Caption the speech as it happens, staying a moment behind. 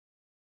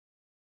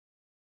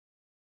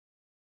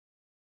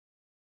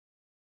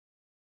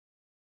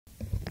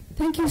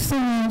Thank you so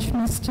much,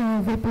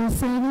 Mr. Vipul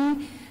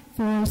Seni,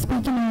 for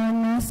speaking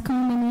on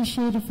NASSCOM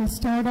initiative for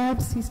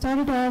startups. He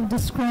started off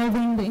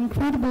describing the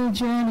incredible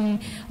journey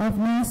of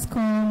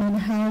NASSCOM and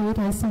how it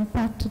has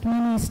impacted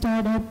many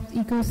startup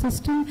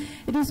ecosystem.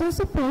 It is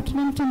also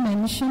pertinent to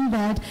mention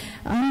that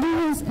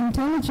under his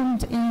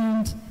intelligent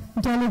and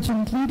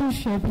diligent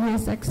leadership, he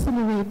has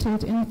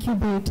accelerated,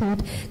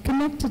 incubated,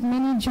 connected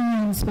many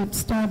joints with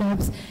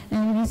startups,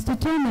 and he's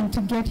determined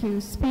to get you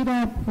speed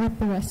up with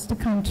the rest of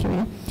the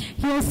country.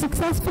 He has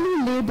successfully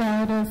laid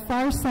out a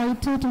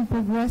far-sighted and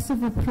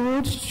progressive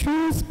approach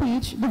through his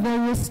speech, the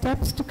various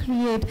steps to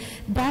create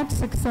that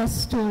success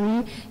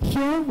story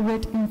here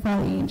with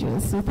Imphal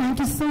Angels. So thank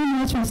you so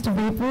much, Mr.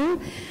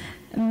 Vipul.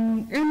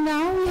 And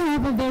now we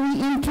have a very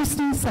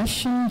interesting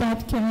session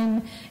that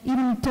can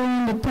even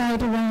turn the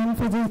tide around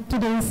for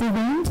today's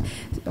event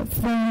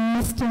from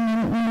Mr.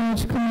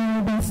 Manoj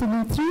Kumar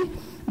Basumatri,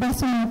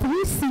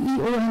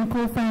 CEO and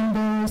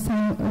co-founder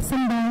of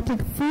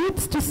Symbiotic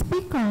Foods, to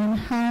speak on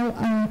how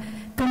a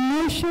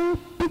commercial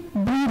pig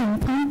breeding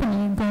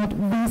company got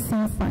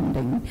VC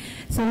funding.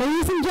 So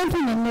ladies and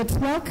gentlemen, let's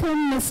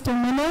welcome Mr.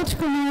 Manoj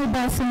Kumar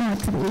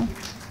Basumatri.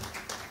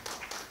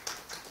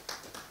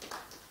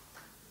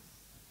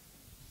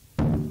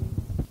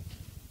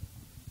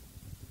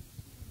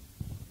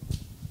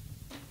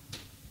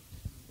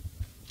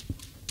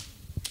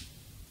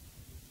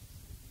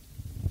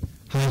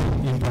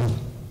 Imphal.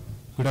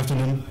 Good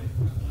afternoon.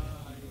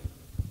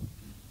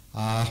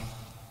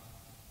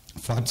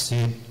 Fad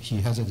said he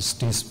has a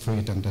stage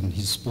fright and then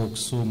he spoke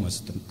so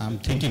much. Then I'm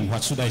thinking,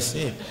 what should I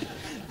say?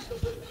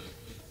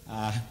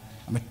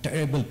 I'm a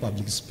terrible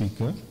public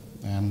speaker,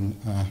 and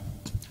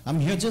I'm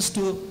here just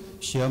to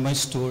share my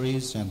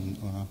stories and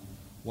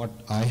what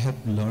I have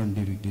learned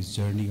during this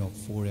journey of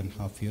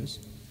 4.5 years.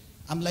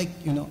 I'm like,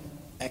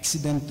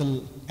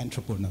 accidental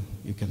entrepreneur,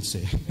 you can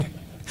say.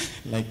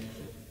 Like,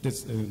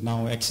 this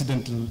now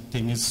accidental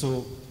thing is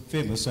so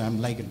famous, so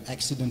I'm like an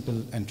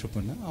accidental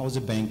entrepreneur. I was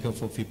a banker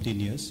for 15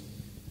 years.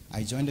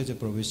 I joined as a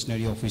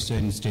probationary officer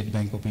in State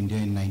Bank of India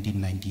in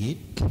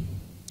 1998.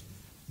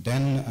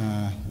 Then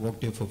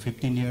worked there for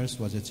 15 years,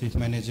 was a chief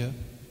manager.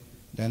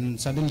 Then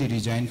suddenly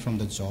resigned from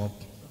the job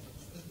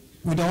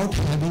without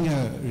having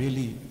a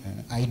really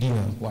idea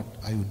what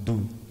I would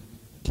do.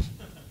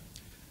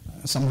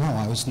 Somehow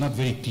I was not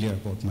very clear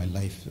about my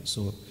life.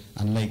 So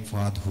unlike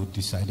Fahad, who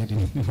decided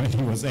when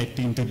he was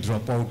 18 to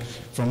drop out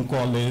from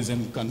college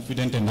and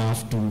confident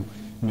enough to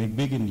make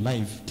big in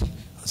life,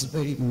 I was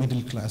very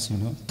middle class, a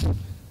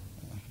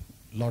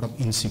lot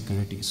of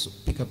insecurities. So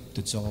pick up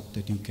the job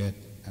that you get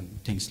and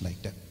things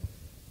like that.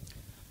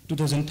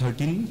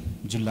 2013,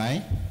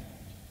 July,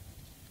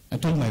 I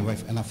told my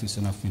wife, enough is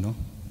enough,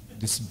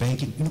 this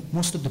banking,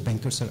 most of the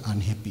bankers are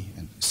unhappy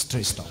and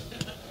stressed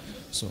out.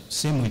 So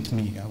same with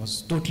me, I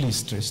was totally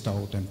stressed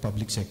out and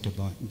public sector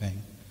bank.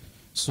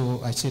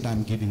 So I said,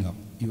 I'm giving up.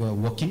 You are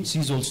working,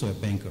 she's also a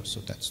banker, so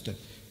that's the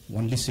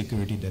only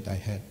security that I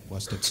had,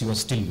 was that she was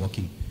still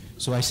working.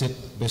 So I said,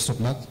 best of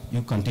luck,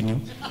 you continue.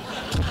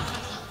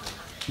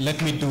 Let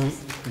me do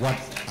what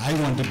I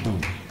want to do.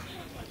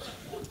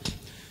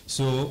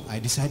 So I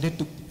decided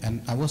to,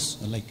 and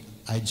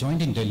I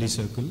joined in Delhi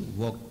Circle,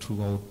 worked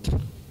throughout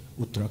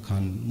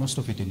Uttarakhand, most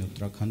of it in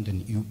Uttarakhand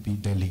and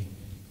UP, Delhi.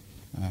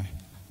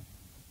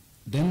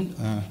 Then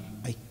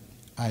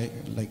I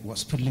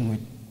was fiddling with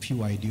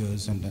few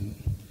ideas, and then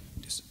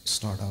this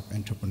startup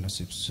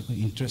entrepreneurship, so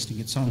interesting.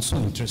 It sounds so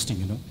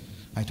interesting,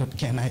 I thought,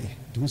 can I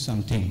do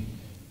something?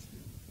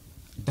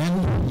 Then,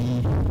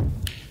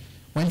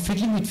 while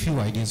fiddling with few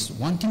ideas,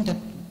 one thing that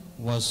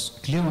was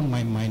clear on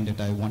my mind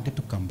that I wanted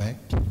to come back,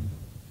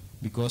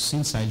 because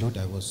since childhood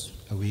I was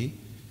away.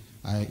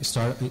 I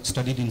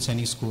studied in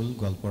Sainik School,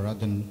 Gwalpara,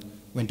 then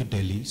went to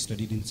Delhi,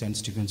 studied in St.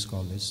 Stephen's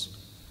College.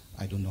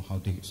 I don't know how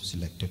they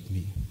selected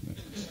me,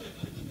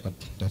 but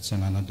that's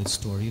another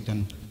story.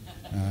 Then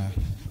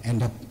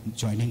end up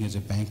joining as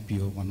a bank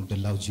PO, one of the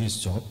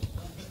lousiest job.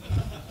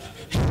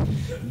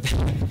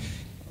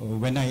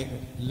 When I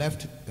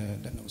left,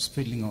 then I was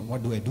feeling,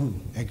 what do I do?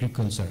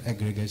 Agriculture,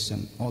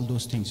 aggregation, all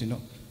those things,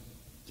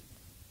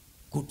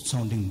 good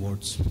sounding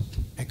words,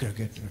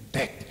 aggregator,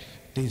 tech,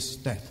 this,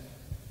 that.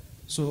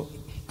 So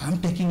I'm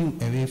taking you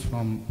away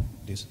from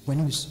this.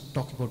 When we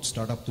talk about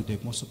startup today,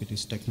 most of it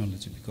is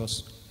technology,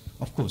 because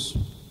of course,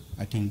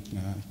 I think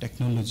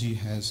technology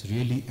has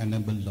really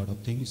enabled a lot of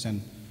things,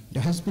 and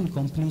there has been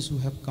companies who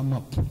have come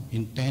up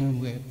in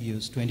 10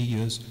 years, 20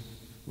 years,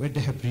 where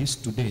they have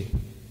reached today.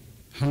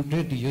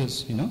 100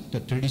 years, the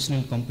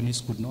traditional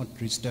companies could not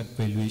reach that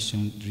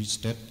valuation,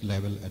 reach that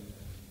level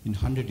in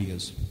 100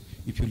 years.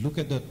 If you look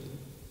at the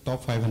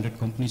top 500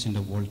 companies in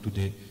the world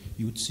today,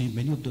 you would see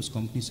many of those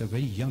companies are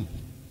very young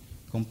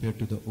compared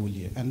to the old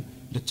year. And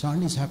the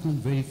churn is happening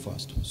very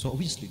fast. So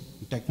obviously,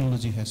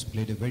 technology has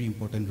played a very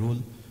important role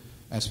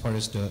as far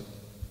as the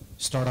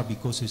startup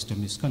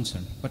ecosystem is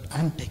concerned. But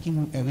I'm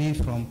taking away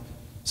from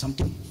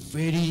something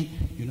very,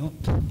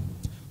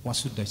 what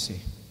should I say,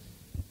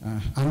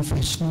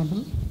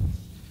 unfashionable,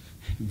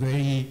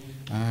 very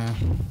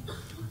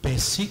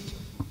basic,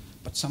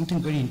 but something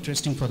very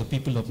interesting for the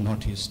people of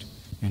Northeast,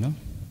 you know.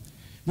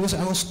 Because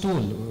I was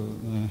told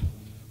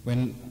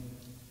when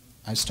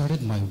I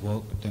started my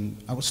work, then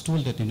I was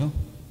told that, you know,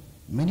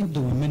 many of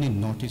the women in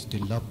Northeast, they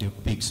love their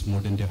pigs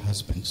more than their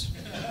husbands.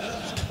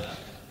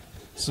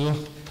 So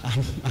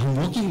I'm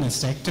working in a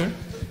sector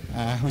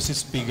which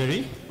is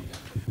piggery.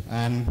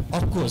 And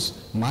of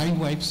course, my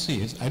wife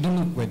says, I don't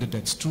know whether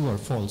that's true or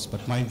false,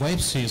 but my wife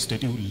says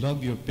that you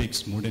love your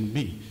pigs more than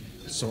me.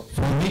 So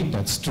for me,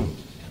 that's true.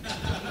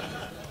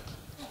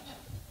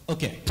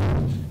 Okay,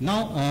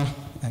 now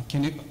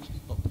can you,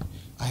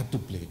 I have to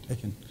play it.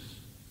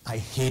 I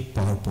hate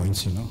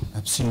PowerPoints, you know.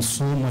 I've seen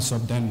so much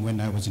of them when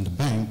I was in the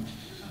bank.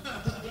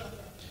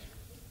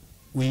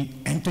 We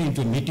enter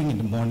into a meeting in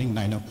the morning,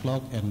 9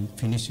 o'clock, and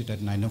finish it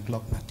at 9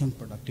 o'clock. Nothing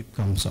productive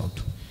comes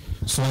out.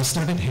 So I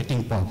started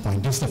hating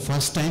PowerPoint. This is the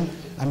first time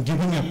I'm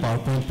giving a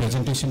PowerPoint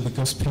presentation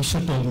because Fisher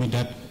told me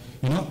that,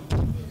 you know,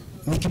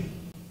 make a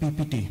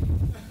PPT.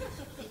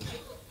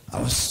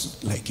 I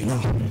was like, you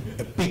know,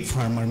 a pig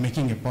farmer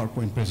making a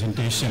PowerPoint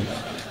presentation,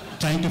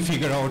 trying to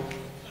figure out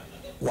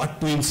what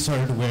to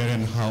insert where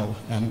and how.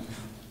 And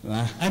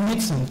I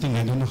made something,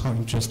 I don't know how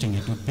interesting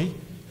it would be.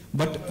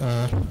 But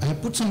I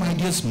put some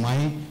ideas,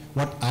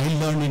 what I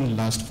learned in the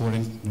last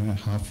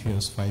 4.5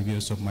 years, 5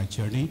 years of my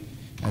journey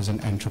as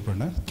an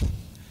entrepreneur.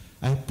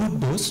 I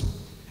put those,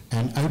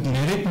 and I would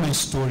narrate my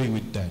story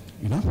with that,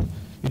 you know.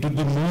 It would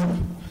be more,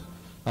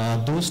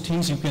 those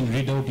things you can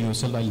read out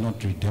yourself, I'll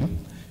not read them.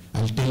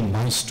 I'll tell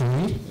my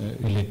story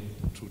related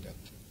through that.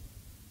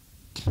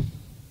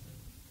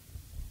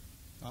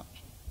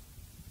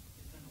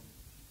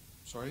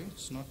 Sorry,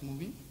 it's not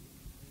moving?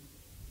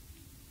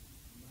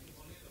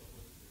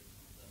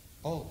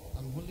 Oh,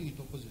 I'm holding it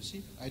opposite.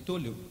 See, I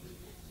told you.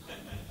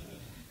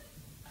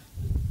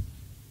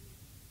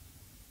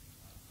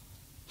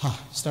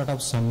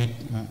 Startup Summit,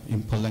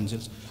 Imphal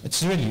Angels.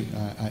 It's really,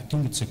 I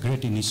think it's a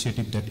great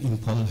initiative that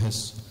Imphal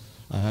has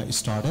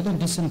started, and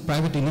this is a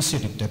private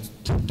initiative.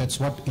 That's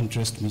what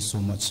interests me so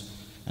much.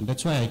 And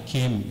that's why I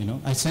came, you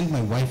know. I sent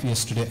my wife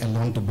yesterday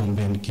along to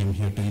Bombay and came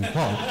here to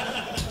Imphal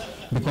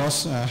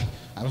because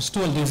I was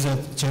told there's a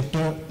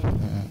chapter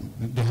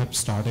they have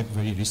started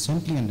very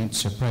recently, and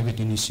it's a private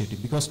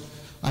initiative, because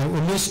I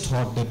always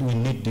thought that we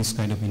need this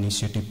kind of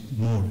initiative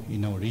more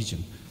in our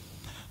region.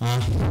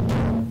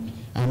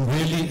 I'm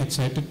really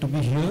excited to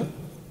be here.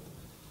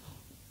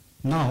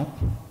 Now,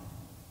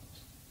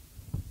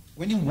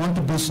 when you want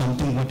to do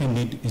something, what you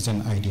need is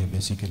an idea,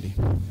 basically.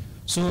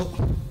 So,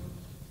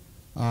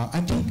 I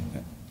think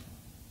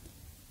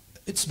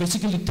it's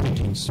basically three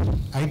things.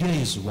 Idea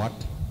is what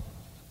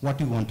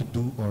you want to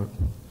do, or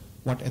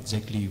what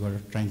exactly you are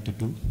trying to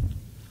do.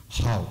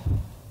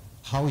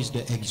 How is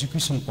the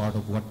execution part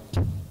of what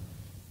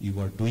you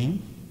are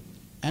doing,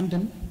 and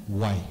then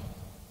why.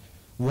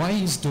 Why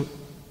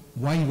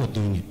you are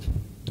doing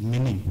it, the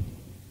meaning.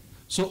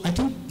 So I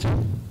think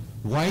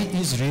why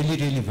is really,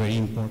 really very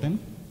important.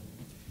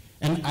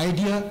 An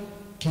idea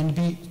can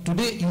be,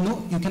 today, you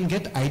know, you can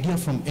get idea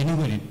from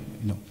anywhere, you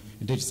know.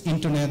 There's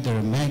internet, there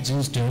are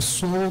magazines, there are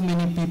so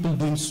many people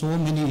doing so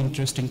many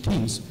interesting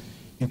things.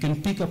 You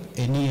can pick up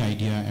any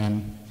idea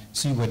and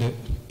see whether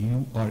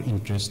you are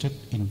interested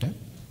in that.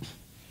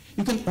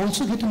 You can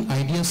also get an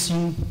idea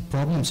seeing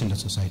problems in the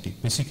society.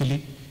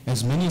 Basically,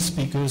 as many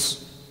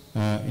speakers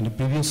in the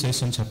previous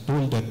sessions have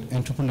told, that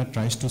entrepreneur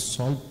tries to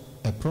solve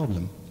a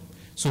problem.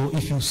 So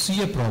if you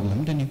see a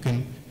problem, then you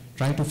can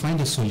try to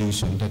find a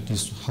solution. That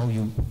is how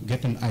you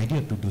get an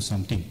idea to do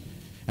something.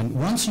 And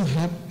once you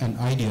have an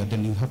idea,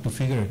 then you have to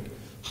figure out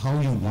how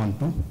you want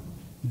to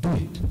do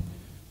it.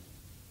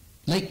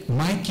 Like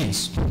my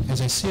case,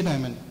 as I said,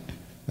 I'm an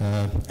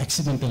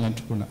accidental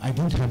entrepreneur. I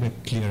don't have a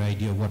clear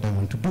idea what I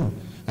want to do.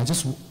 I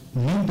just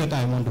knew that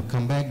I want to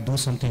come back, do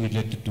something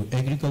related to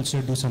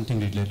agriculture, do something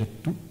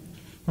related to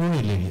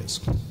rural areas.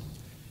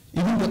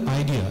 Even the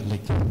idea,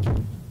 like,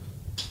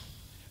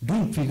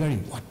 don't figure out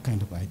what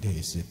kind of idea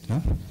is it. Huh?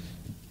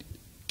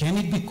 Can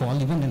it be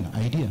called even an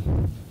idea?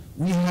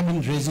 We have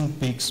been raising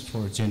pigs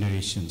for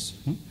generations.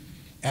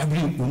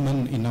 Every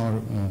woman in our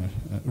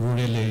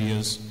rural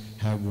areas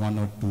have 1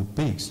 or 2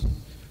 pigs.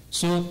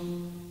 So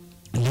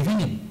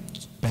leaving a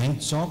bank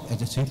job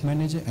as a chief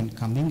manager and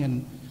coming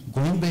and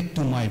going back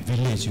to my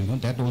village, you know,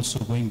 that also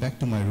going back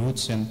to my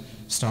roots and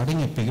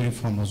starting a piggery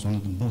farm was one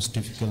of the most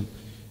difficult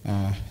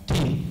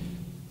thing.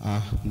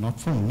 Not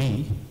for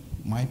me,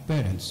 my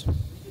parents.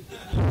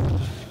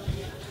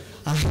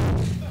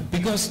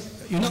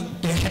 Because, you know,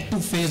 they had to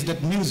face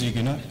that music,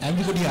 you know.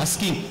 Everybody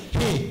asking,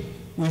 hey,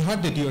 we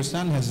heard that your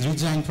son has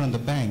resigned from the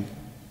bank.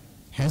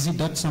 Has he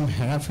done some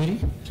hera-pheri?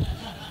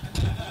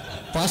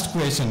 First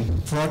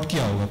question, fraud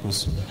किया होगा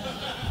कुछ?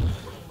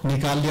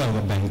 निकाल दिया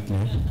होगा bank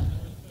में?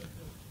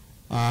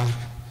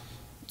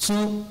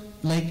 So,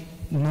 like,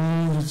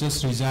 no, he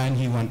just resigned,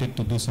 he wanted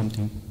to do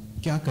something.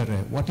 क्या कर रहा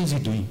है? What is he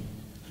doing?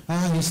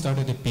 He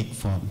started a pig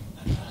farm.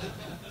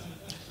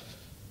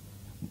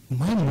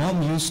 My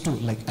mom used to,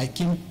 like, I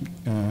came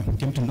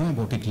to know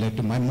about it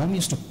later. My mom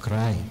used to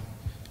cry,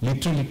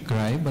 literally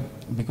cry,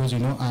 but because, you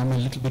know, I'm a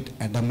little bit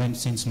adamant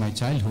since my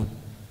childhood.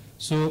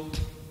 So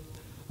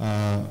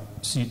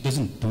she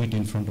doesn't do it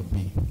in front of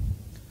me.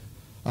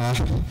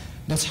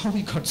 That's how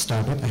we got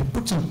started. I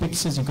put some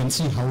pictures, you can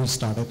see how we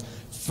started.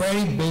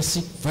 Very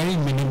basic, very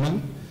minimal.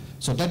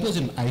 So that was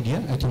an idea,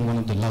 I think one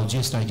of the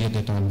largest ideas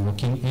that I'm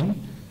working in.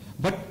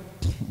 But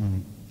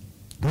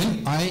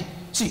when I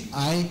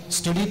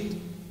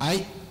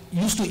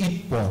used to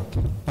eat pork,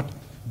 but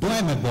though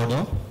I'm a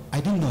Bodo,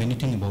 I didn't know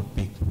anything about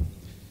pig.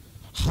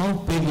 How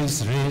pig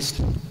is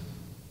raised,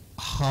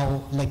 I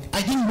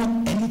didn't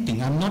know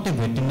anything. I'm not a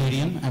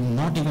veterinarian, I'm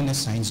not even a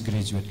science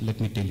graduate, let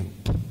me tell you.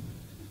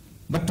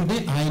 But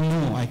today I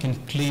know, I can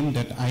claim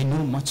that I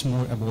know much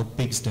more about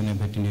pigs than a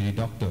veterinary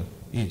doctor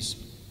is.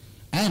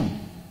 And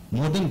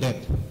more than that,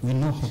 we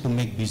know how to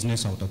make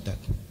business out of that,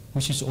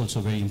 which is also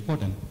very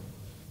important.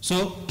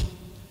 So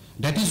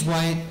that is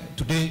why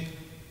today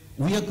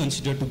we are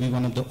considered to be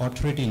one of the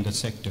authority in the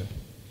sector.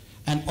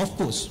 And of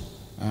course,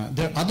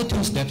 there are other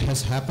things that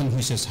has happened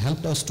which has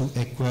helped us to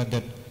acquire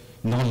that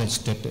knowledge,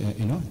 that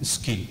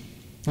skill,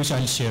 which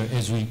I'll share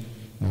as we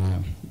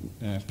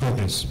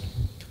progress.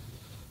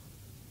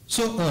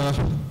 So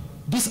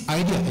this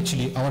idea,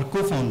 actually, our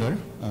co-founder,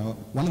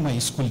 one of my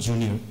school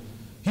junior,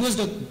 he was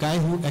the guy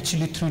who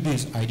actually threw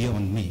this idea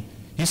on me.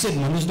 He said,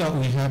 Manojda,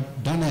 we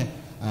have done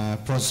a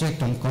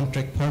project on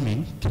contract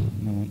farming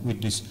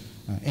with this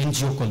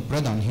NGO called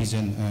Pradhan. He's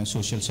a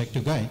social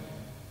sector guy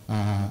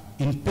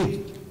in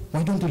pig.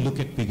 Why don't you look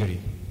at piggery?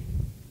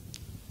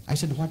 I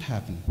said, what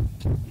happened?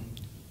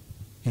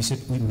 He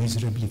said, we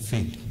miserably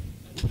failed.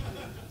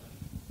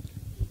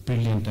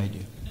 Brilliant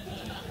idea.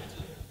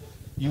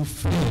 You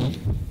failed.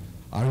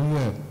 Are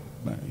you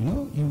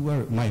you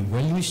were my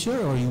well-wisher,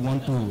 or you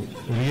want to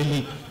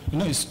really,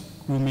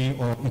 screw me,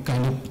 or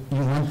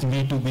you want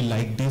me to be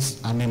like this,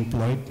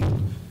 unemployed,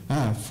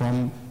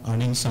 from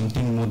earning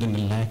something more than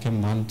 1 lakh a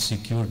month,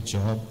 secure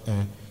job,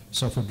 a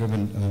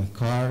software-driven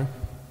car,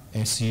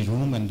 AC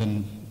room, and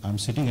then I'm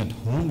sitting at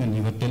home and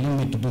you were telling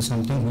me to do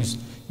something which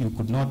you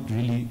could not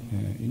really,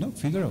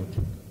 figure out.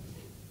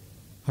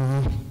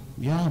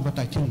 Yeah, but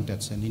I think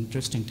that's an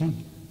interesting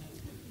thing.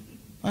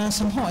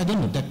 Somehow, I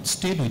don't know, that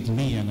stayed with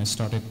me, and I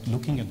started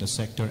looking at the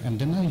sector, and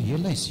then I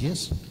realized,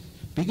 yes,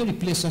 piggery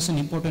plays such an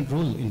important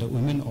role in the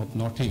women of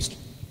Northeast,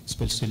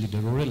 especially the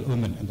rural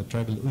women and the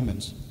tribal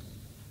women.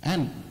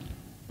 And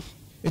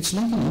it's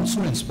like an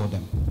insurance for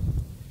them.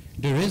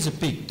 They raise a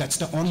pig, that's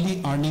the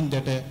only earning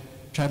that a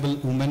tribal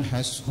woman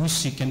has, which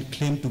she can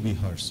claim to be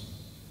hers.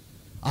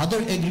 Other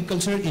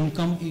agricultural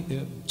income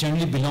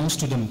generally belongs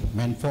to the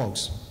man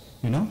folks,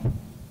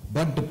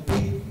 but the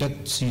pig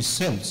that she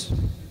sells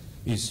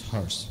is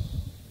hers,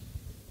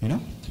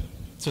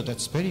 so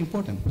that's very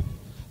important.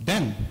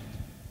 Then,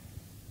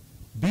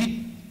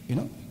 be it,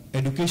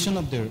 education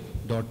of their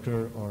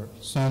daughter or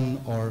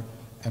son, or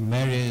a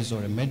marriage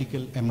or a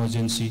medical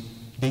emergency,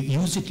 they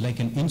use it like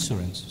an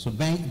insurance. So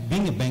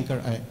being a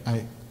banker,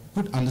 I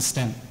could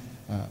understand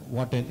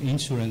what an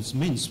insurance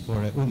means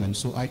for a woman.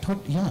 So I thought,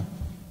 yeah,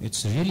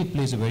 it really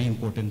plays a very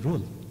important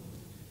role.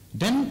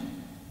 Then,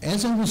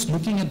 as I was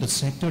looking at the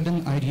sector,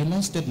 then I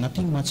realized that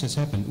nothing much has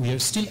happened. We are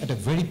still at a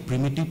very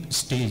primitive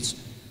stage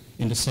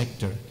in the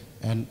sector,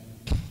 and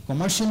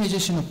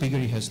commercialization of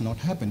piggery has not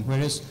happened.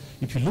 Whereas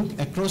if you look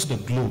across the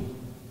globe,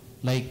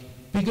 like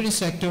piggery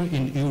sector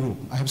in Europe,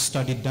 I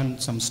have done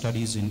some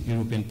studies in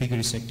European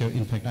piggery sector.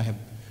 In fact, I have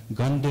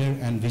gone there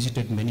and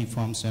visited many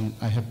farms, and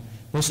I have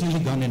personally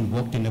gone and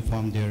worked in a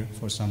farm there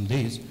for some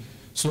days.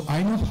 So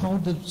I know how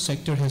the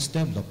sector has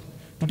developed.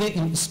 Today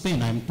in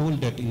Spain, I'm told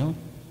that,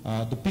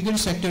 the piggery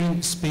sector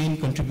in Spain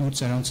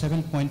contributes around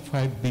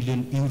 7.5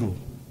 billion euro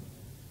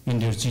in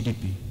their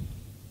GDP.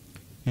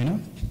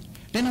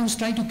 Then I was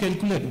trying to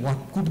calculate what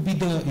could be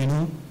the,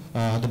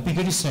 the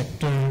piggery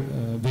sector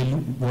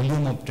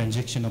volume of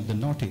transaction of the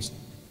Northeast.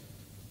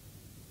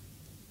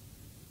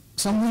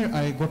 Somewhere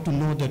I got to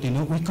know that,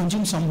 we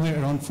consume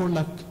somewhere around 4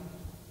 lakh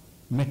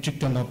metric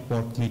ton of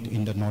pork meat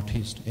in the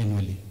Northeast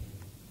annually.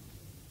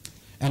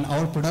 And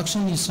our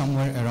production is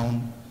somewhere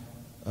around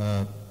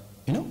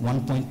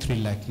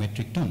 1.3 lakh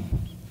metric ton.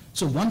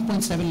 So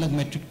 1.7 lakh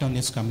metric ton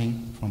is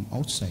coming from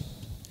outside.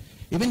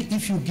 Even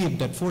if you give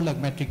that 4 lakh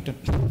metric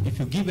ton, if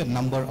you give a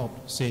number of,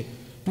 say,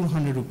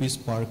 200 rupees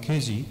per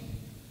kg,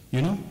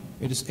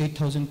 it is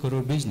 8,000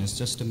 crore business,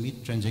 just the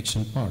meat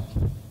transaction part.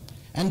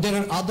 And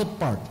there are other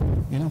parts,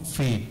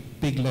 feed,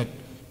 piglet,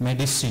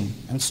 medicine,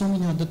 and so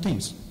many other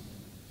things.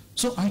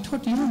 So I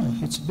thought,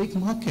 it's a big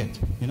market,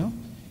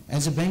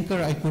 As a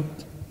banker, I could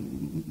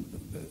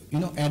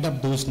add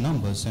up those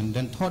numbers, and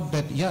then thought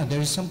that, yeah, there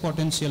is some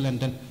potential, and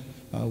then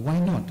why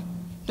not?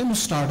 Then we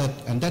started,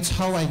 and that's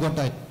how I got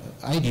that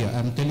idea.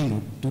 I'm telling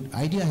you, the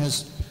idea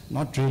has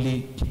not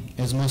really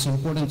as much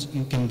importance.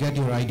 You can get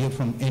your idea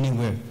from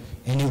anywhere.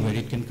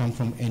 It can come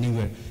from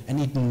anywhere,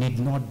 and it need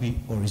not be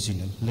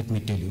original, let me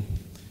tell you.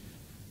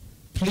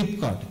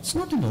 Flipkart, it's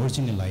not an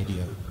original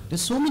idea.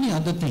 There's so many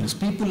other things.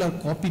 People are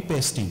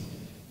copy-pasting.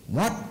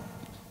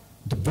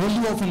 The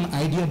value of an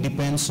idea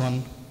depends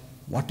on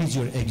what is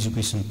your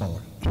execution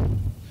power.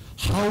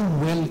 How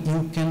well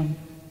you can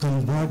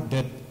convert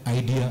that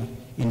idea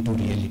into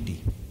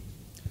reality.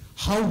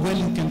 how well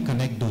you can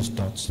connect those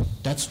dots.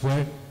 That's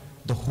where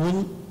the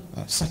whole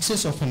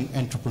success of an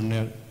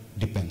entrepreneur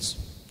depends.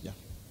 Yeah.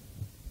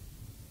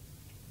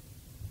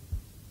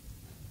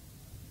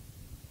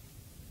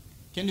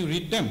 Can you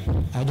read them?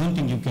 I don't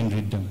think you can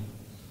read them.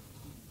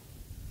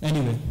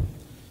 Anyway,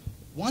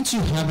 once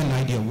you have an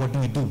idea, what do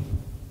we do?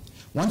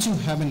 Once you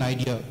have an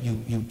idea,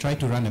 you try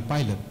to run a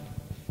pilot.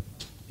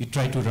 You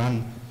try to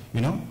run,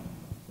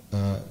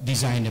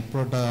 design a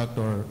product,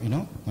 or,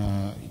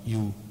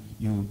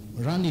 you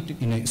run it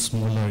in a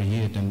smaller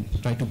unit and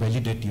try to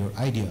validate your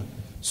idea.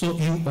 So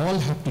you all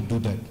have to do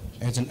that.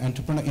 As an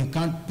entrepreneur, you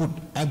can't put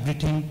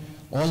everything,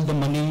 all the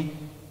money,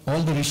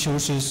 all the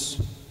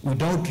resources,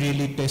 without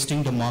really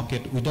testing the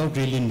market, without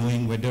really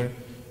knowing whether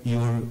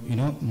your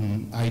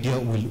idea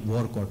will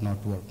work or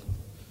not work.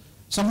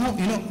 Somehow,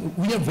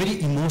 we are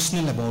very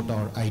emotional about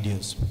our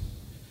ideas.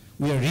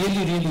 We are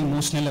really, really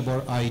emotional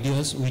about our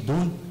ideas. We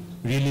don't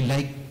really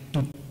like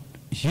to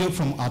hear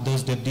from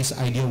others that this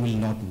idea will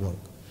not work.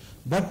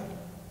 But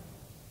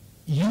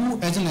you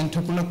as an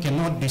entrepreneur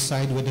cannot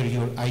decide whether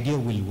your idea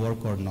will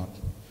work or not.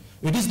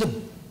 It is the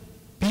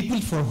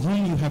people for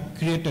whom you have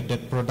created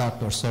that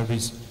product or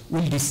service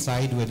will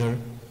decide whether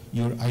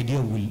your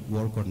idea will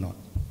work or not.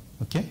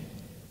 Okay?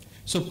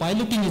 So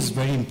piloting is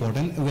very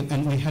important,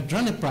 and we had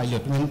run a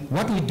pilot.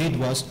 What we did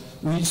was,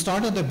 we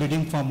started the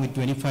breeding farm with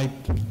 25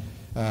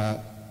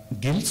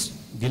 gills.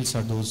 Gills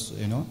are those,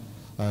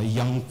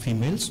 young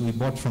females. We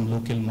bought from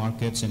local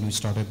markets and we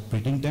started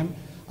breeding them.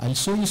 I'll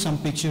show you some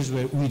pictures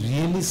where we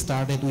really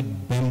started with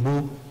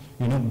bamboo,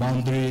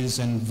 boundaries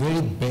and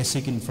very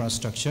basic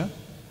infrastructure.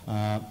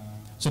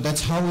 So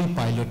that's how we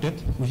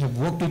piloted. We have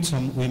worked with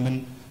some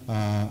women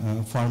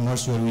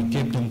farmers where we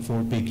kept them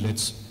 4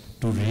 piglets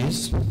to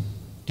raise,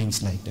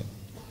 things like that.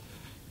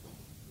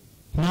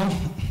 Now,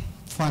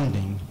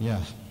 funding,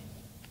 yeah.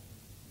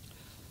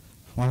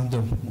 One of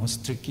the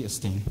most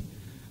trickiest thing.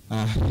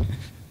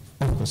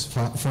 Of course,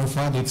 for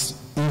fund it's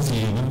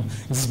easy,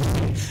 It's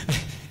very,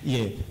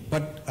 yeah.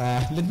 But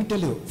let me tell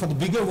you, for the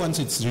bigger ones,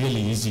 it's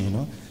really easy,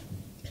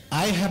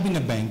 I have been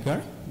a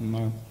banker.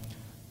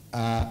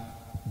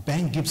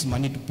 Bank gives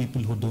money to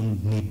people who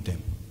don't need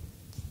them.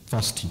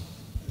 First thing.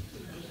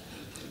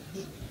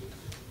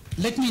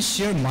 Let me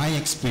share my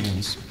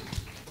experience.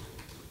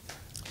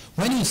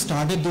 When we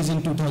started this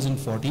in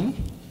 2014,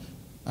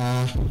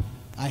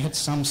 I had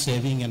some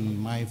saving, and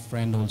my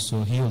friend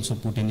also, he also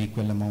put in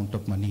equal amount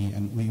of money,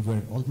 and we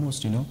were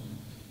almost,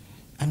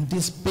 and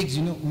these pigs,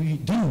 we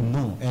didn't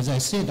know. As I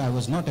said, I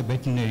was not a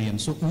veterinarian,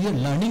 so we are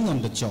learning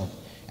on the job,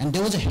 and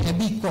there was a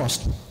heavy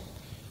cost.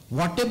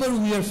 Whatever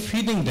we are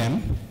feeding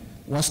them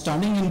was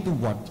turning into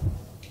what?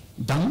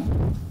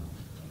 Dung.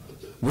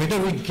 Whether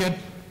we get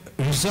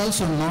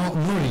results or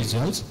no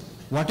results,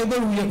 whatever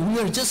we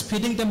are just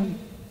feeding them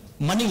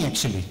money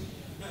actually.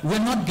 We are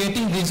not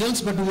getting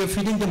results, but we are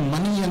feeding them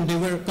money, and they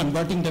were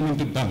converting them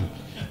into dung.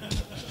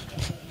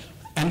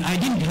 And I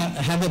didn't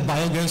have a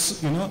biogas,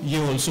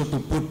 here also to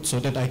put so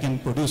that I can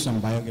produce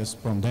some biogas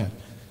from there.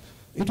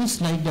 It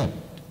was like that.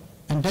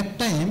 And that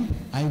time,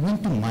 I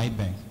went to my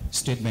bank,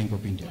 State Bank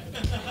of India.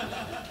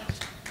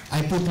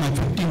 I put my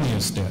 15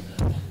 years there.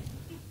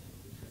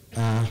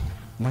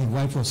 My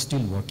wife was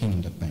still working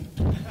in the bank.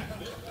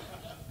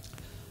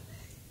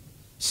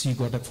 She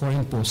got a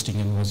foreign posting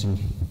and was in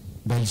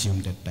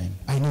Belgium that time.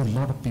 I know a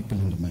lot of people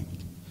in the bank.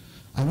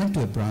 I went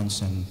to a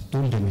branch and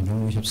told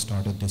them, we have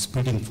started this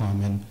breeding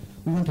farm and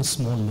we want a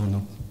small loan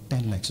of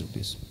 10 lakhs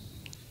rupees.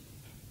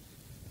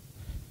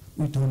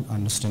 We don't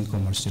understand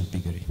commercial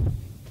piggery.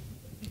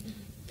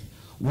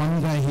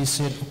 One guy, he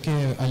said,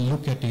 okay, I'll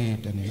look at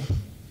it. And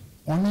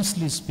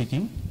honestly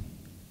speaking,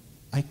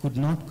 I could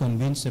not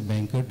convince a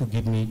banker to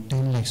give me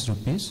 10 lakhs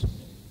rupees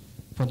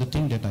for the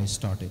thing that I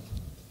started,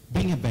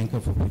 being a banker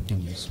for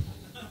 15 years.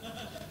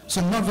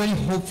 So I'm not very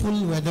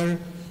hopeful whether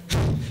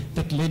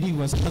that lady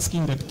was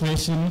asking that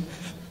question,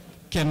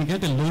 can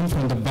get a loan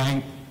from the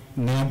bank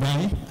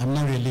nearby. I'm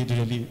not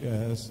really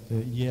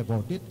yeah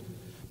about it.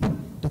 But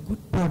the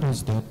good part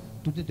is that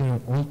today there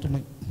are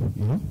alternate,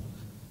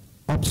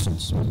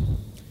 options.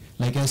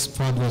 Like as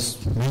Fad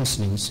was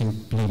mentioning,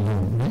 Simply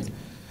Loan, right?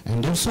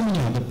 And there are so many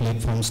other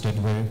platforms that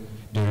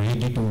they're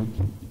ready to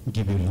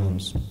give you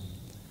loans.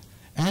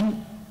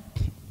 And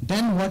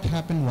then what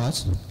happened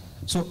was,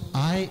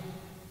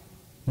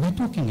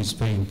 networking is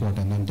very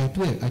important, and that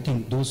way I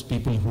think those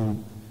people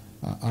who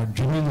are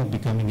dreaming of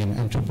becoming an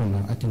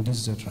entrepreneur, I think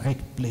this is the right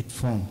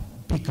platform.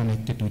 Be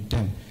connected with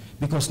them,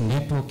 because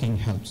networking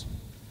helps.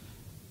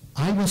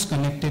 I was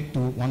connected to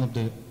one of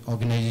the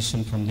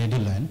organizations from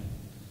Netherlands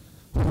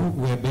who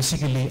were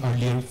basically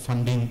earlier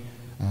funding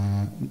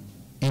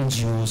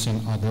NGOs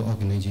and other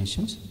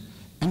organizations.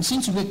 And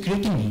since we were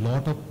creating a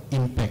lot of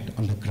impact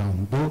on the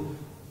ground, though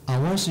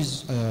ours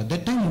is,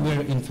 that time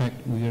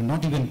we were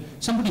not even,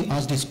 somebody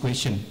asked this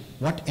question,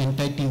 what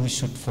entity we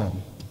should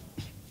form.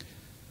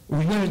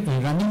 We were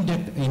running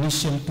that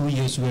initial 2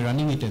 years, we were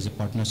running it as a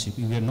partnership.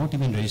 We were not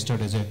even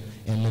registered as a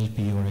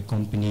LLP or a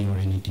company or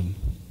anything.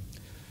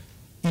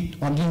 it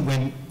only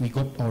when we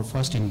got our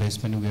first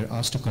investment, we were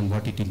asked to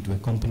convert it into a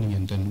company,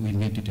 and then we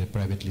made it a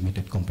private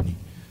limited company.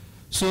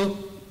 So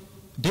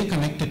they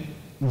connected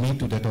me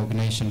to that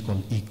organization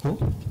called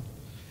ECO,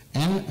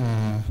 and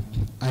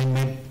I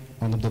met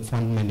one of the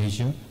fund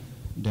manager.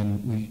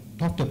 Then we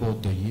talked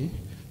about the year.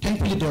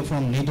 Thankfully, they're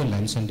from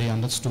Netherlands, and they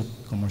understood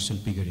commercial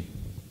piggery.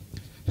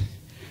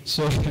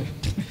 So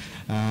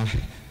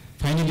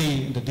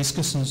finally, the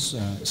discussions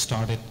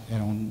started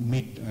around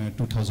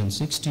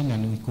mid-2016,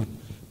 and we could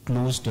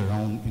close the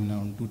round in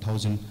around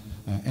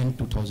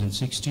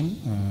 2016.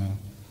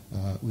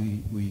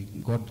 We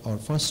got our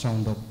first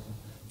round of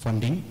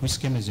funding, which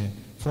came as a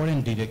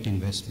foreign direct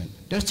investment.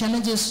 There are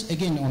challenges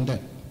again on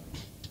that.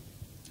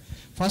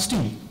 First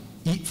thing,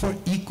 for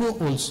ECO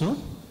also,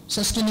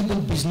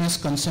 sustainable business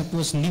concept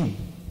was new.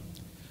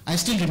 I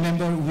still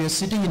remember we were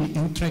sitting in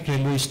Utrecht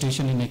railway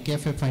station in a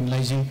cafe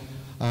finalizing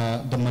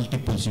the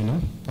multiples, you know,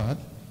 but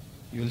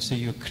you will say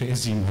you're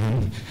crazy,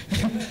 man.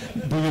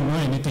 Do you know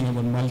anything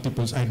about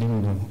multiples? I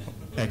didn't know,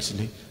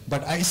 actually.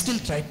 But I still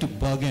tried to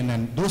bargain,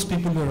 and those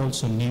people were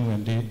also new,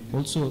 and they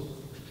also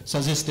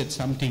suggested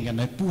something, and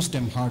I pushed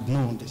them hard.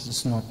 No, this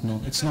is not, no,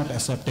 it's not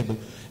acceptable.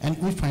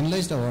 And we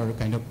finalized our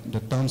kind of the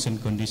terms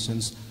and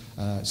conditions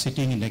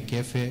sitting in a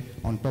cafe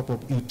on top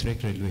of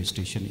Utrecht railway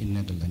station in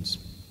Netherlands.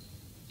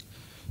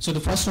 So the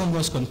first round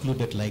was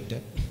concluded like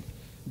that.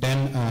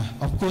 Then,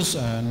 of course,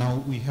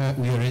 now we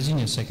are raising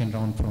a second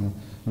round from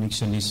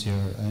Nixon is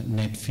here,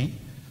 net fee.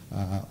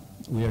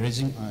 We are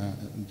raising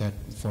that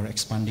for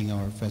expanding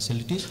our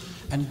facilities.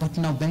 But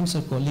now banks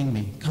are calling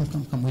me, come,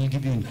 we'll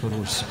give you in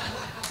crores.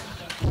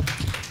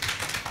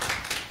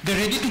 They're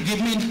ready to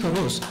give me in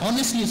crores.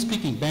 Honestly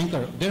speaking,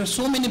 there are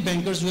so many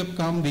bankers who have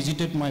come,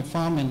 visited my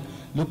farm and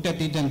looked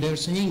at it, and they're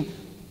saying,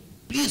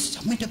 please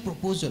submit a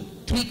proposal.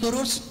 3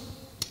 crores?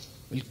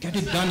 We'll get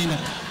it done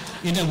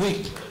in a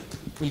week.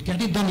 We'll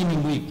get it done in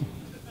a week.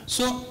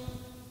 So,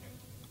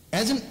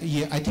 I think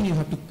you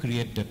have to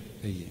create that.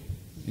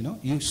 You know,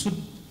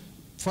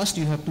 first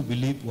you have to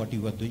believe what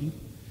you are doing,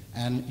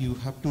 and you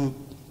have to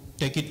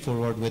take it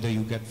forward. Whether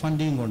you get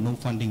funding or no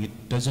funding,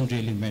 it doesn't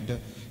really matter.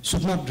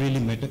 Should not really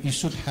matter. You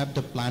should have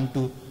the plan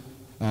to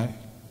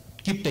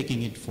keep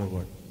taking it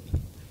forward.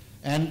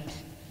 And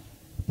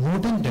more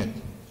than that,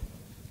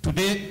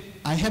 today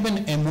I have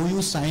an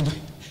MOU signed.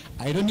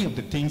 Irony of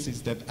the things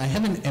is that I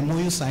have an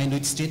MOU signed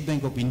with State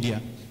Bank of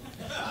India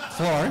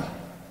for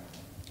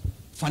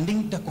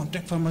funding the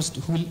contract farmers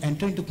who will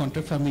enter into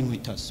contract farming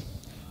with us.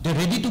 They're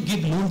ready to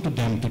give loan to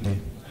them today.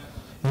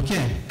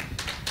 Okay.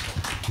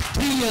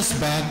 3 years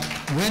back,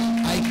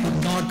 when I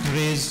could not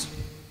raise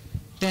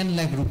 10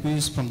 lakh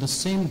rupees from the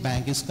same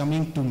bank, is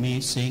coming to me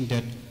saying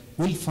that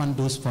we'll fund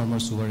those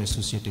farmers who are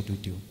associated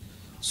with you.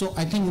 So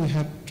I think we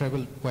have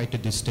traveled quite a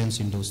distance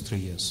in those 3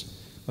 years.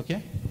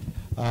 Okay.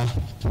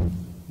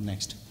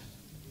 Next.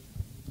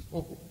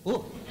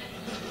 Oh.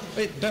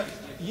 Wait, the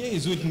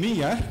is with me,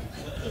 yeah?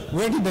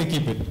 Where did I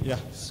keep it? Yeah,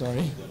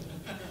 sorry.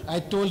 I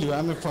told you,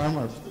 I'm a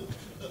farmer.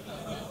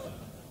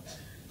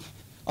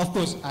 Of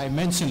course, I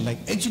mentioned, like,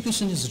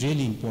 education is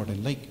really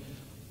important. Like,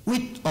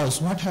 with us,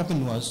 what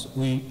happened was,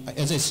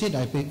 as I said,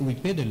 we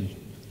paid a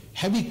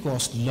heavy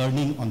cost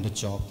learning on the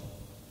job.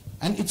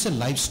 And it's a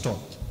livestock.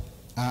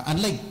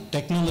 Unlike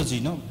technology,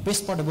 you know,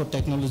 best part about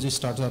technology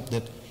startup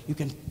that you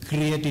can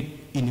create it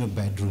in your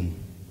bedroom.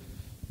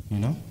 You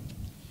know,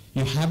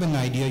 you have an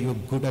idea, you're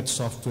good at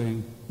software,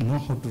 you know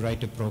how to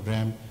write a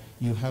program,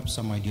 you have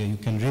some idea, you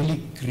can really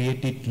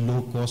create it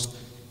low cost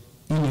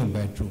in your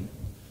bedroom.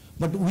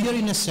 But we are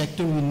in a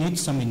sector, we need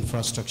some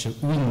infrastructure.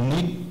 We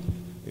need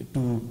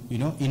to, you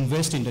know,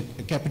 invest in the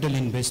capital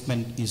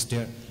investment is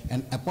there.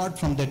 And apart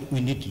from that, we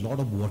need a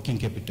lot of working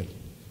capital.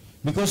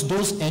 Because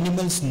those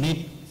animals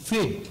need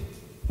feed.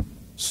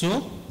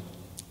 So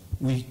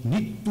we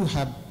need to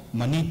have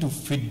money to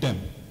feed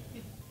them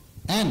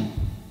and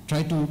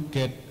try to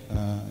get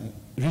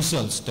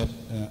results that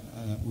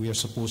we are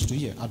supposed to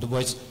hear.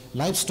 Otherwise,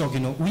 livestock, you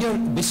know, we are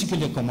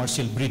basically a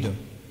commercial breeder.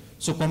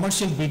 So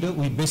commercial breeder,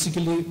 we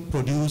basically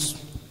produce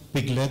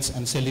piglets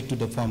and sell it to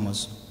the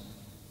farmers.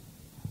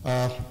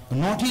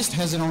 Northeast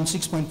has around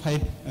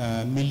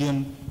 6.5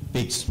 million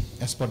pigs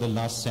as per the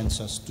last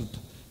census,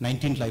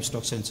 19th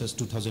livestock census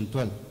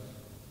 2012.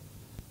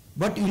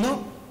 But you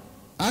know,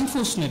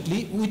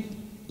 unfortunately, with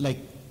like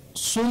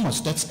so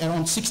much, that's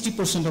around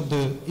 60% of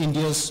the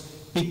India's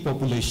pig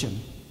population.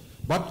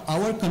 But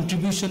our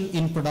contribution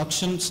in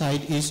production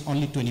side is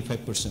only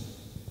 25%.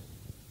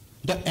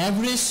 The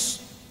average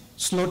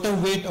slaughter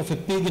weight of a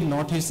pig in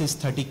Northeast is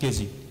 30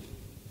 kg.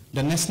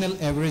 The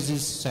national average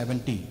is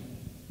 70.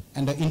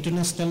 And the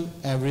international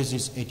average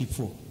is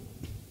 84.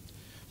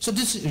 So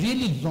this is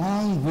really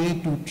long way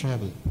to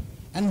travel.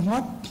 And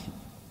what,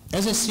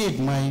 as I said,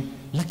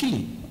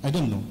 luckily, I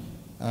don't know,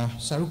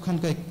 Shahrukh Khan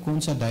का एक कौन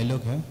सा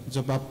dialogue है,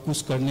 जब आप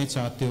कुछ करने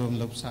चाहते हो,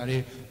 मतलब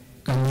सारे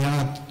कन्या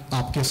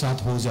आपके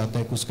साथ हो जाता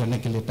है कुछ करने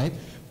के लिए type.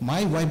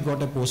 My wife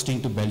got a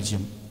posting to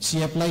Belgium.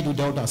 She applied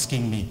without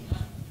asking me.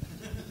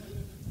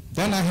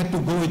 Then I had to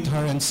go with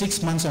her, and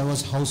 6 months I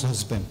was house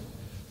husband.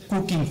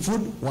 cooking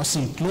food,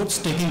 washing clothes,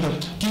 taking the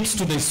kids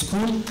to the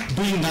school,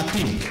 doing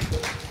nothing.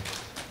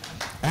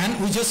 And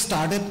we just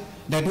started,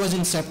 that was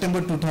in September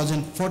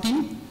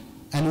 2014,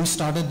 and we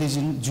started this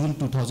in June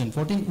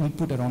 2014. We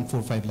put around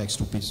 4-5 lakhs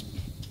rupees.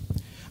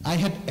 I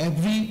had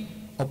every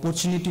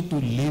opportunity to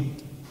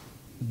leave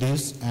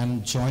this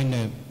and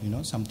join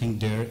something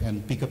there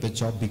and pick up a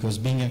job, because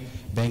being a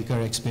banker,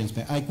 experienced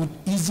banker, I could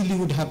easily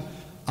would have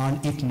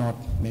earned, if not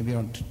maybe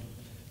around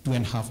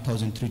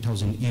 2,500,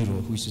 3,000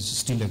 euro, which is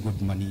still a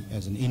good money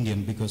as an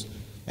Indian, because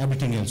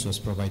everything else was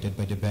provided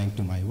by the bank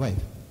to my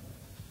wife.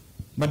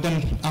 But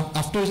then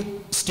after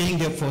staying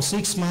there for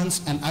 6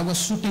 months, and I was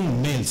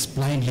shooting mails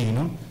blindly,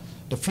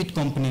 the feed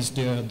companies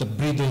there, the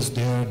breeders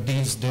there,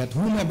 this, that,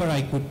 whomever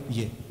I could,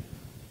 yeah.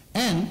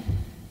 And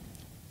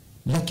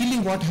luckily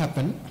what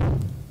happened,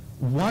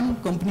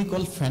 one company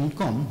called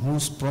Fancom, who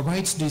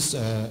provides this,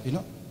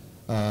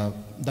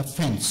 the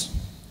fence,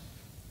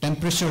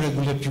 temperature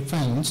regulatory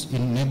fans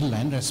in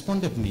Netherlands,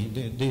 responded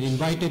me. They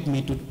invited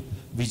me to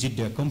visit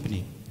their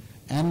company.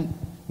 And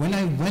when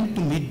I went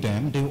to meet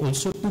them, they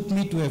also took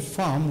me to a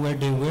farm where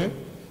they were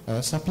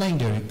supplying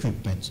their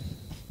equipment.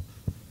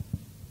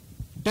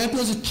 That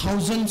was a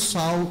 1,000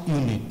 sow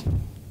unit.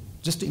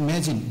 Just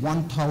imagine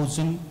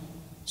 1,000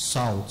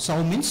 sow.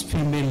 Sow means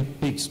female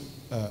pigs,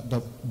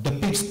 the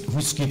pigs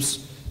which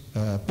gives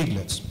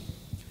piglets.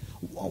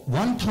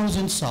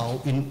 1,000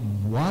 sow in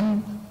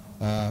one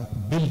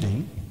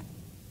building,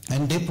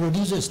 and they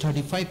produce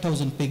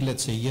 35,000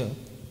 piglets a year.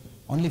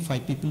 Only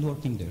 5 people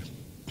working there.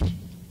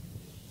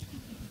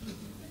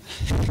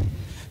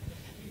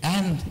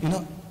 And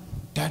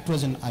that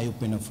was an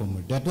eye-opener for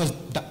me. That was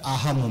the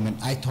aha moment.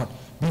 I thought,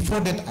 before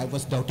that I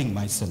was doubting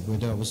myself,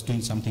 whether I was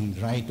doing something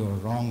right or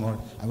wrong, or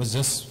I was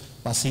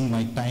just passing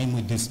my time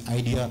with this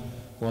idea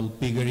called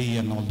piggery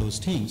and all those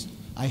things.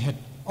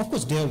 Of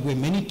course, there were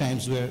many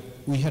times where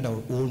we had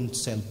our own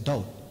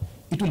self-doubt.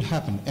 It will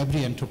happen.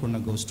 Every entrepreneur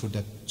goes through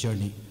that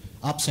journey.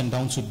 Ups and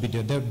downs would be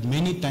there. There are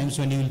many times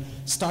when you will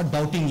start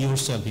doubting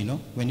yourself,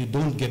 when you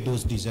don't get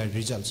those desired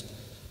results.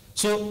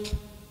 So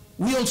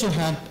we also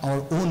had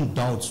our own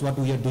doubts, what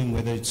we are doing,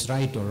 whether it's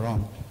right or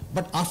wrong.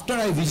 But after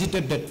I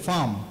visited that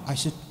farm, I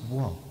said,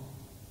 wow,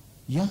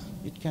 yeah,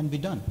 it can be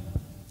done.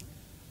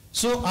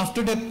 So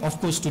after that, of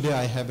course, today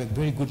I have a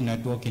very good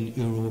network in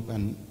Europe,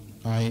 and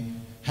I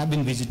have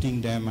been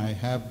visiting them. I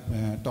have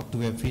talked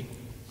to a feed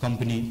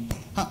company.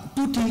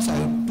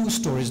 Two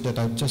stories that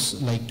I would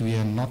just like to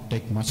hear and not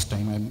take much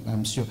time.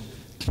 I'm sure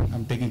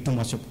I'm taking too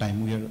much of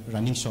time. We are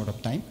running short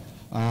of time.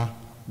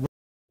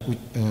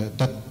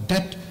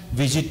 That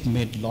visit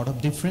made a lot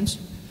of difference.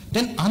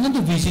 Then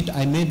another visit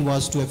I made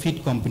was to a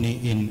feed company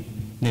in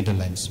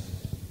Netherlands.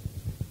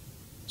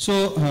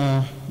 So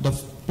the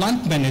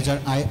plant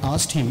manager, I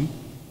asked him,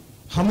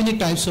 how many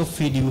types of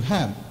feed you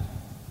have?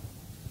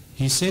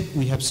 He said,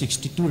 we have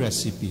 62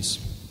 recipes.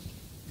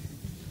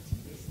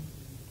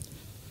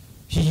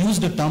 He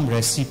used the term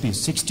recipes,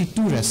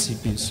 62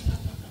 recipes.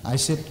 I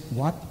said,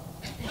 what?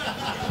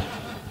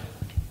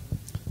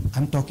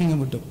 I'm talking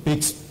about the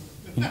pigs.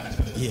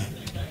 Yeah.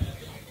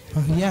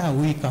 Yeah,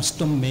 we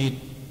custom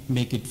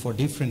make it for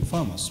different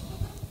farmers.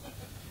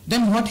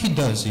 Then what he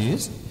does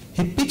is,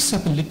 he picks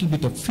up a little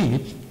bit of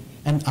feed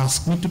and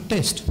asks me to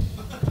taste.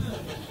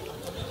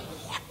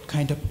 What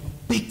kind of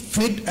pig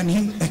feed? And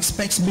he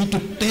expects me to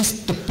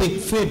taste the pig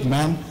feed,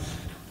 man.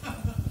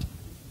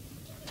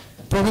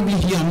 Probably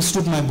he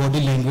understood my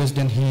body language,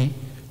 then he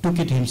took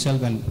it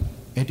himself and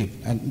ate it.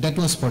 And that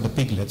was for the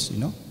piglets,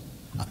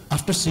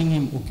 After seeing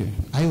him, okay,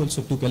 I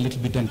also took a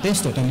little bit and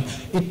tasted, and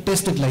it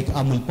tasted like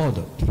amul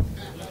powder.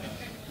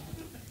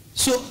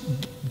 So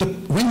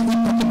when we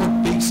talk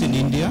about pigs in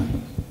India,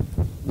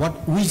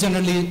 what we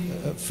generally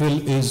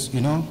feel is,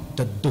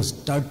 those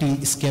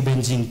dirty,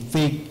 scavenging,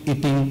 pig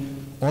eating,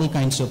 all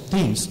kinds of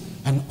things.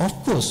 And of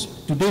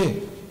course,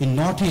 today in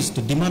Northeast,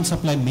 the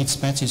demand-supply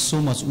mismatch is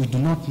so much, we do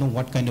not know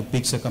what kind of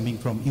pigs are coming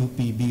from UP,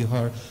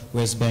 Bihar,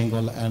 West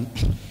Bengal, and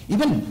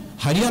even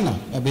Haryana,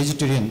 a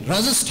vegetarian,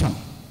 Rajasthan.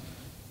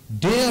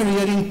 They are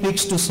rearing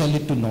pigs to sell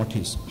it to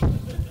Northeast.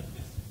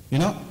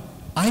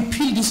 I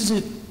feel this is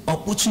an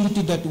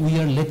opportunity that we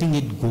are letting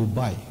it go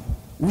by.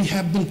 We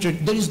have been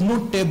there is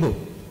no table.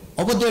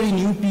 Over there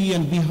in UP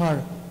and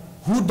Bihar,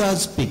 who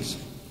does pigs?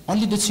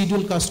 Only the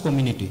scheduled caste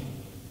community.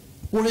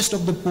 Poorest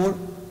of the poor,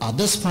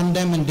 others fund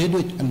them and they do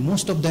it, and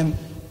most of them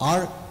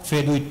are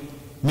fed with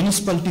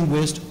municipality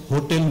waste,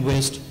 hotel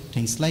waste,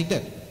 things like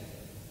that.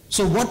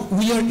 So what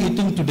we are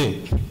eating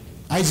today,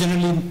 I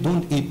generally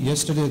don't eat.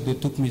 Yesterday they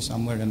took me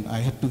somewhere and I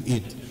had to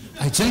eat.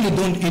 I generally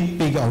don't eat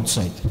pig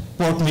outside,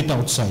 pork meat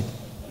outside,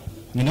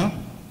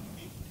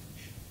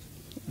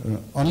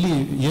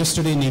 only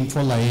yesterday in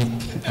Imphal I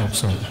ate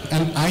outside.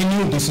 And I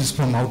knew this is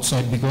from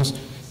outside because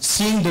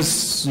seeing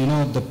this,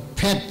 the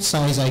fat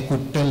size, I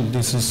could tell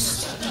this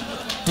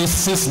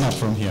is not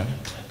from here.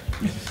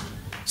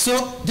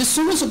 So there's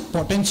so much of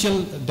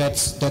potential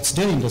that's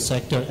there in the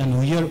sector, and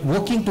we are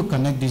working to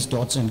connect these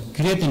dots and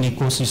create an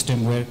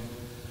ecosystem where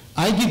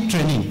I give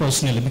training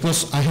personally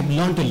because I have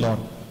learned a lot.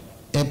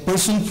 A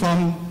person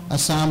from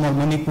Assam or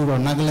Manipur or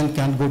Nagaland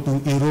can't go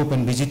to Europe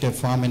and visit a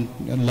farm and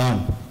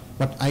learn.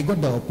 But I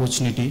got the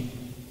opportunity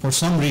for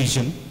some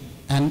reason,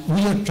 and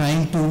we are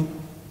trying to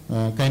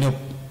kind of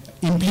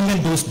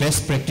implement those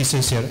best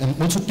practices here and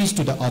also teach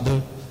to the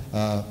other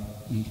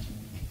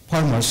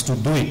farmers to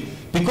do it.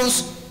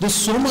 Because there's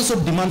so much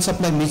of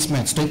demand-supply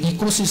mismatch. The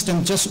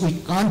ecosystem, we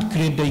can't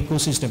create the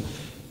ecosystem.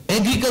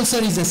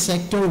 Agriculture is a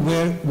sector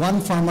where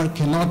one farmer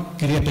cannot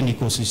create an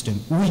ecosystem.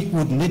 We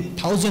would need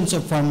thousands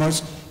of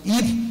farmers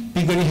if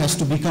piggery has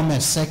to become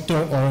a sector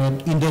or an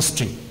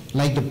industry,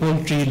 like the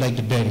poultry, like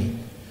the dairy.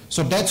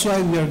 So that's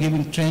why we are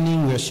giving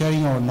training, we are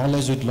sharing our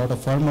knowledge with a lot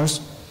of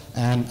farmers,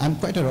 and I'm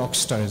quite a rock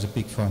star as a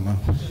pig farmer.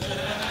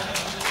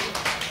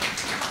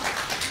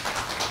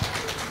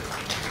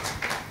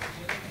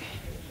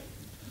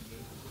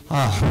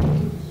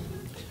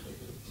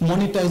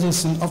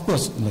 Monetization, of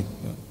course, like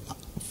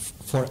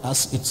for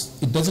us,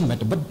 it doesn't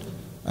matter. But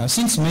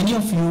since many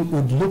of you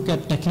would look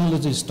at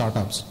technology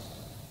startups,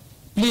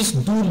 please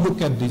do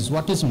look at this.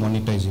 What is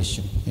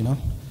monetization? You know,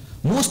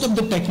 most of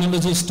the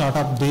technology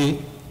startup, they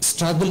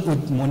struggle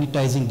with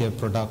monetizing their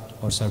product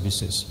or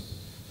services.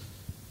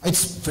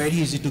 It's very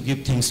easy to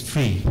give things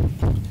free,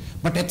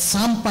 but at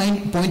some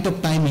point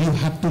of time, you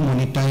have to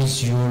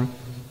monetize your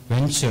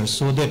venture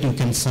so that you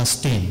can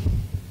sustain.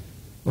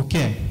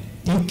 Okay,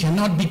 you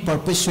cannot be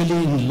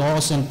perpetually in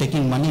loss and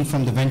taking money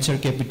from the venture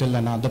capital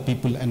and other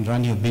people and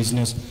run your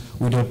business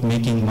without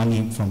making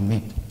money from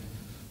it.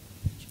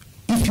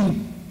 If you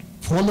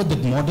follow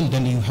that model,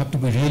 then you have to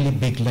be really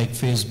big like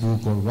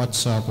Facebook or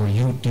WhatsApp or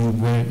YouTube,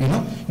 where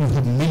you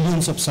have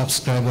millions of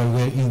subscribers,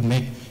 where you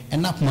make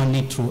enough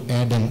money through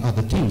ad and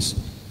other things.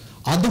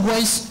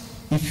 Otherwise,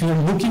 if you're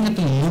looking at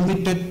a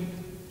limited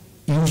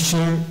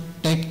user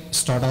tech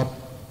startup,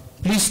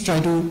 please try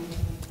to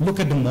look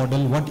at the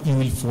model, what you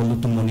will follow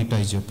to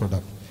monetize your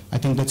product. I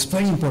think that's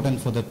very important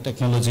for the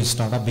technology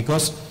startup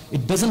because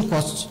it doesn't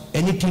cost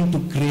anything to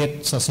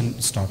create such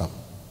a startup.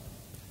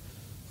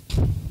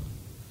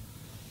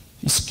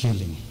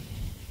 Scaling.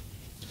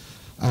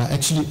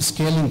 Actually,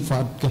 scaling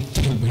Fad can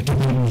tell better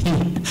than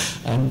me,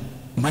 and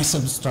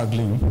myself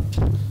struggling.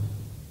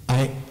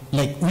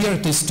 We are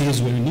at a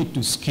stage where we need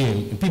to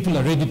scale. People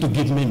are ready to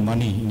give me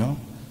money,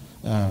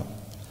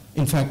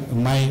 in fact,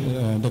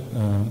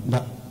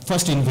 the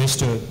first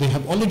investor, they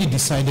have already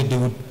decided they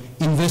would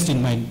invest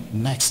in my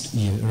next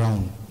year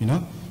round, They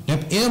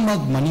have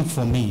earmarked money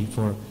for me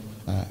for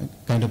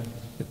kind of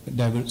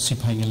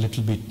diversifying a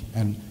little bit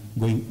and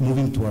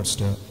moving towards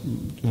the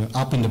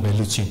up in the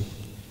value chain.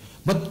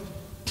 But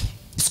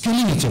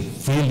scaling is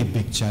a really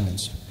big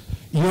challenge.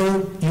 You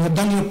have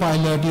done your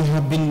pilot, you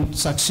have been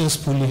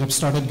successful, you have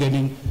started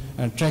getting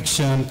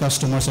traction,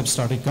 customers have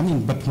started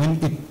coming, but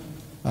when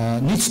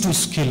it needs to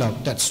scale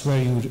up, that's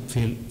where you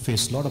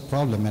face a lot of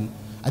problem. And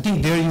I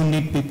think there you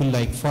need people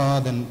like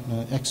Fad and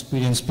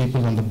experienced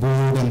people on the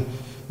board and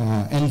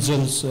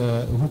angels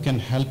who can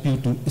help you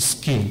to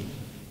scale.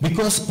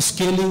 Because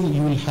scaling,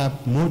 you will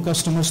have more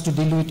customers to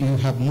deal with, you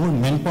have more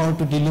manpower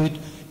to deal with,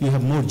 you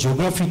have more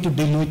geography to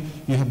deal with,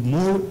 you have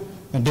more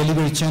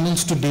delivery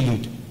channels to deal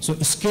with. So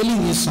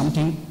scaling is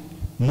something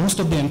most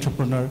of the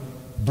entrepreneurs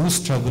do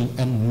struggle,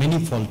 and many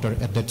falter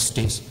at that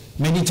stage.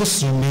 Many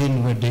just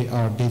remain where they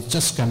are, they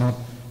just cannot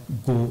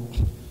go.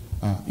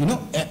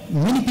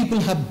 Many people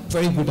have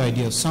very good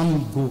ideas.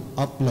 Some go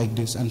up like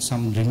this and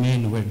some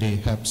remain where they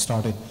have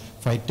started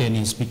 5-10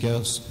 years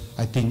because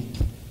I think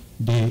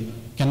they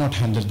cannot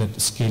handle that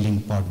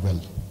scaling part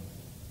well.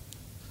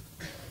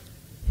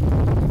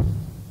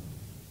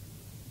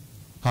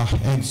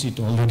 Exit,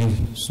 already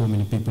so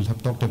many people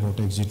have talked about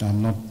exit.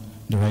 I'm not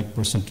the right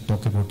person to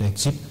talk about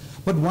exit.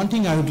 But one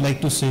thing I would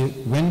like to say,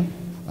 when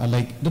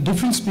the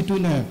difference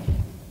between a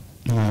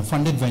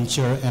funded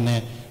venture and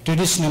a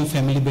traditional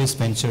family-based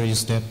venture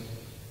is that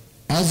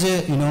as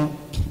a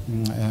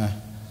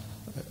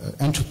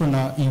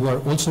entrepreneur, you are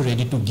also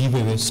ready to give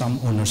away some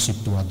ownership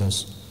to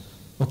others.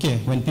 Okay,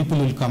 when people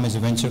will come as a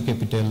venture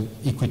capital,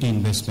 equity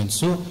investment,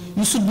 so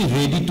you should be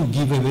ready to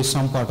give away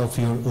some part of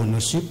your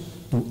ownership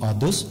to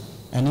others,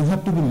 and you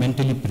have to be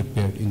mentally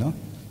prepared,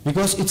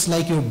 because it's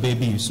like your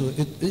baby, so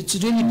it's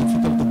really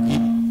difficult to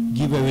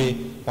give away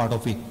part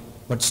of it.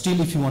 But still,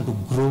 if you want to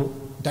grow,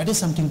 that is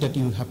something that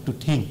you have to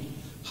think,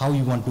 how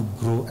you want to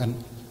grow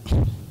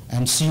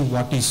and see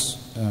what is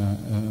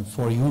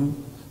for you,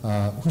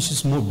 which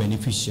is more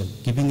beneficial,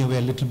 giving away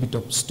a little bit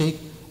of stake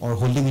or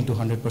holding it to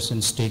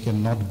 100% stake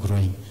and not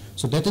growing.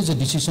 So that is a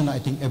decision I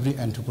think every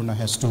entrepreneur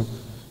has to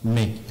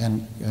make.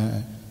 And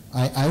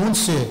I won't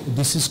say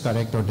this is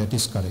correct or that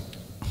is correct.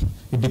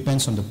 It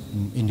depends on the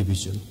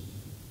individual.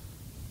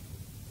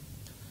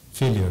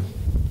 Failure.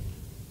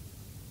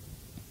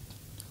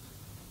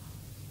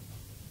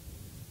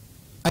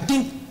 I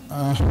think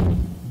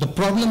the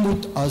problem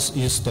with us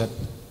is that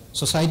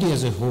society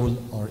as a whole,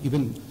 or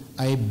even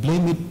I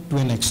blame it to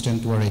an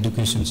extent to our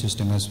education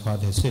system, as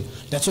Fad has said.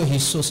 That's why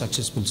he's so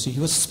successful. See, he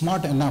was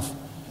smart enough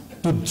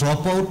to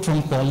drop out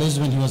from college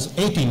when he was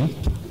 18,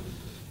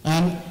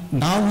 and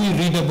now we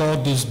read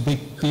about these big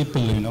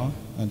people,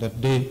 that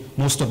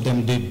most of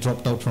them, they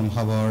dropped out from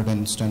Harvard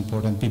and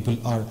Stanford, and people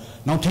are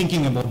now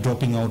thinking about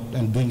dropping out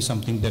and doing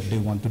something that they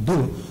want to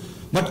do.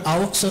 But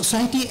our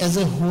society as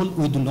a whole,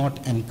 we do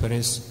not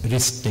encourage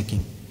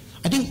risk-taking.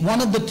 I think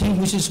one of the things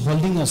which is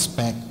holding us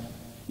back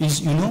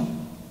is, we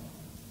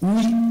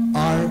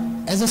are,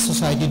 as a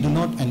society, do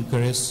not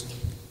encourage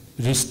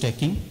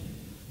risk-taking,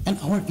 and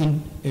our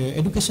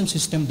education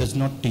system does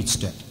not teach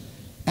that.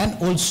 And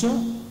also,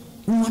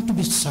 we want to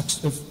be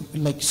successful.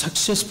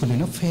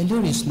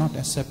 Failure is not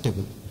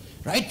acceptable.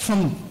 Right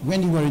from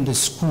when you are in the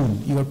school,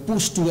 you are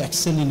pushed to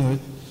excel in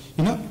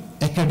your,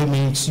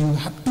 academics. You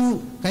have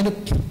to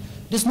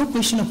there's no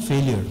question of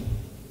failure.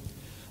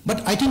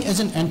 But I think as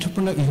an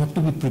entrepreneur, you have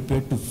to be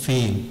prepared to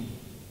fail.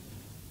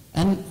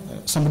 And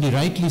somebody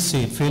rightly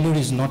said, failure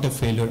is not a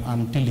failure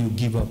until you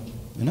give up,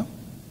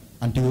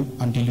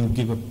 until you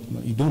give up,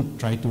 you don't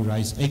try to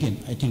rise again.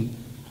 I think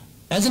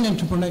as an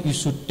entrepreneur, you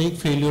should take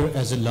failure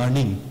as a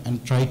learning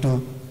and try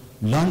to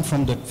learn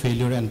from that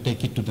failure and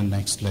take it to the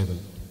next level.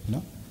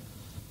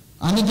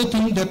 Another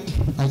thing that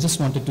I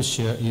just wanted to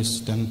share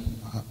is, then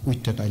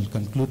with that I'll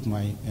conclude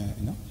my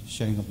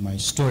sharing of my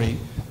story.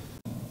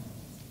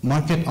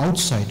 Market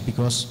outside,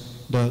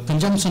 because the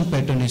consumption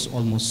pattern is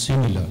almost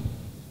similar.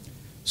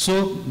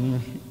 So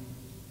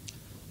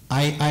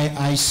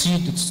I see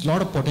it's a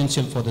lot of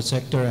potential for the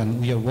sector,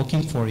 and we are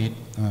working for it.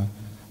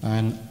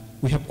 And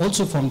we have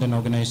also formed an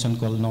organization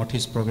called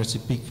Northeast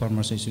Progressive Pig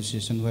Farmers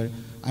Association, where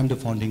I'm the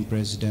founding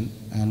president.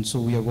 And so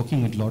we are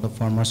working with a lot of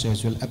farmers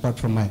as well, apart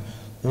from my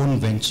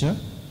own venture,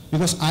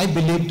 because I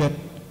believe that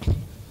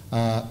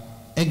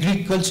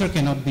agriculture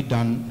cannot be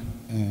done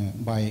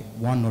by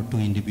one or two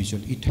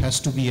individuals. It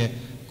has to be a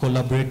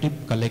collaborative,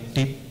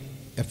 collective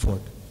effort.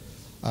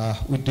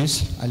 With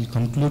this, I'll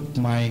conclude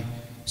my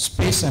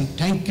space, and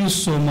thank you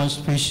so much,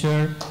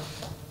 Fisher,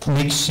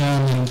 Nixon,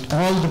 and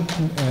all the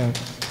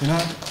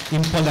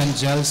Imphal and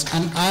Gels.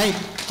 And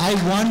I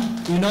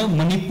want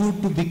Manipur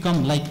to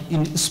become like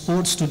in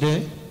sports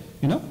today.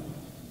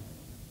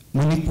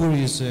 Manipur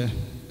is a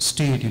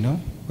state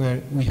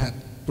where we have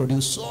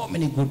produced so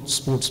many good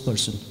sports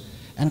persons.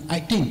 And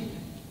I think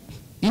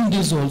in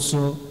this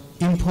also,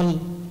 Imphal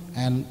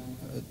and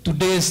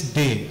today's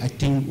day, I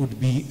think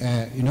would be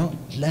a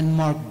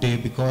landmark day,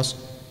 because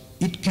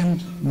it can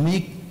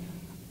make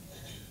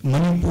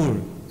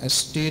Manipur a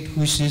state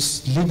which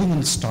is living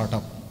in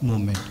startup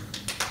movement.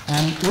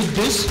 And with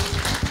this,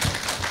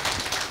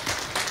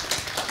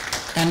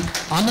 and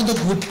another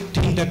good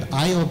thing that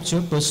I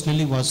observed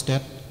personally was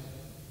that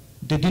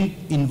they didn't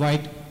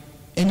invite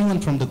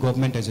anyone from the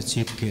government as a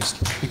chief guest,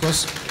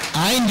 because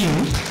I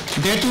knew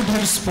that would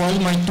have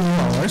spoiled my 2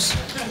 hours.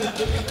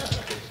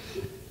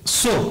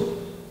 So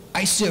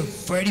I see a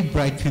very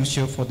bright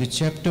future for the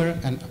chapter,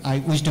 and I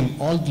wish them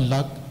all the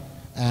luck,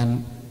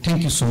 and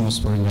thank you so much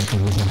for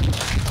inviting me.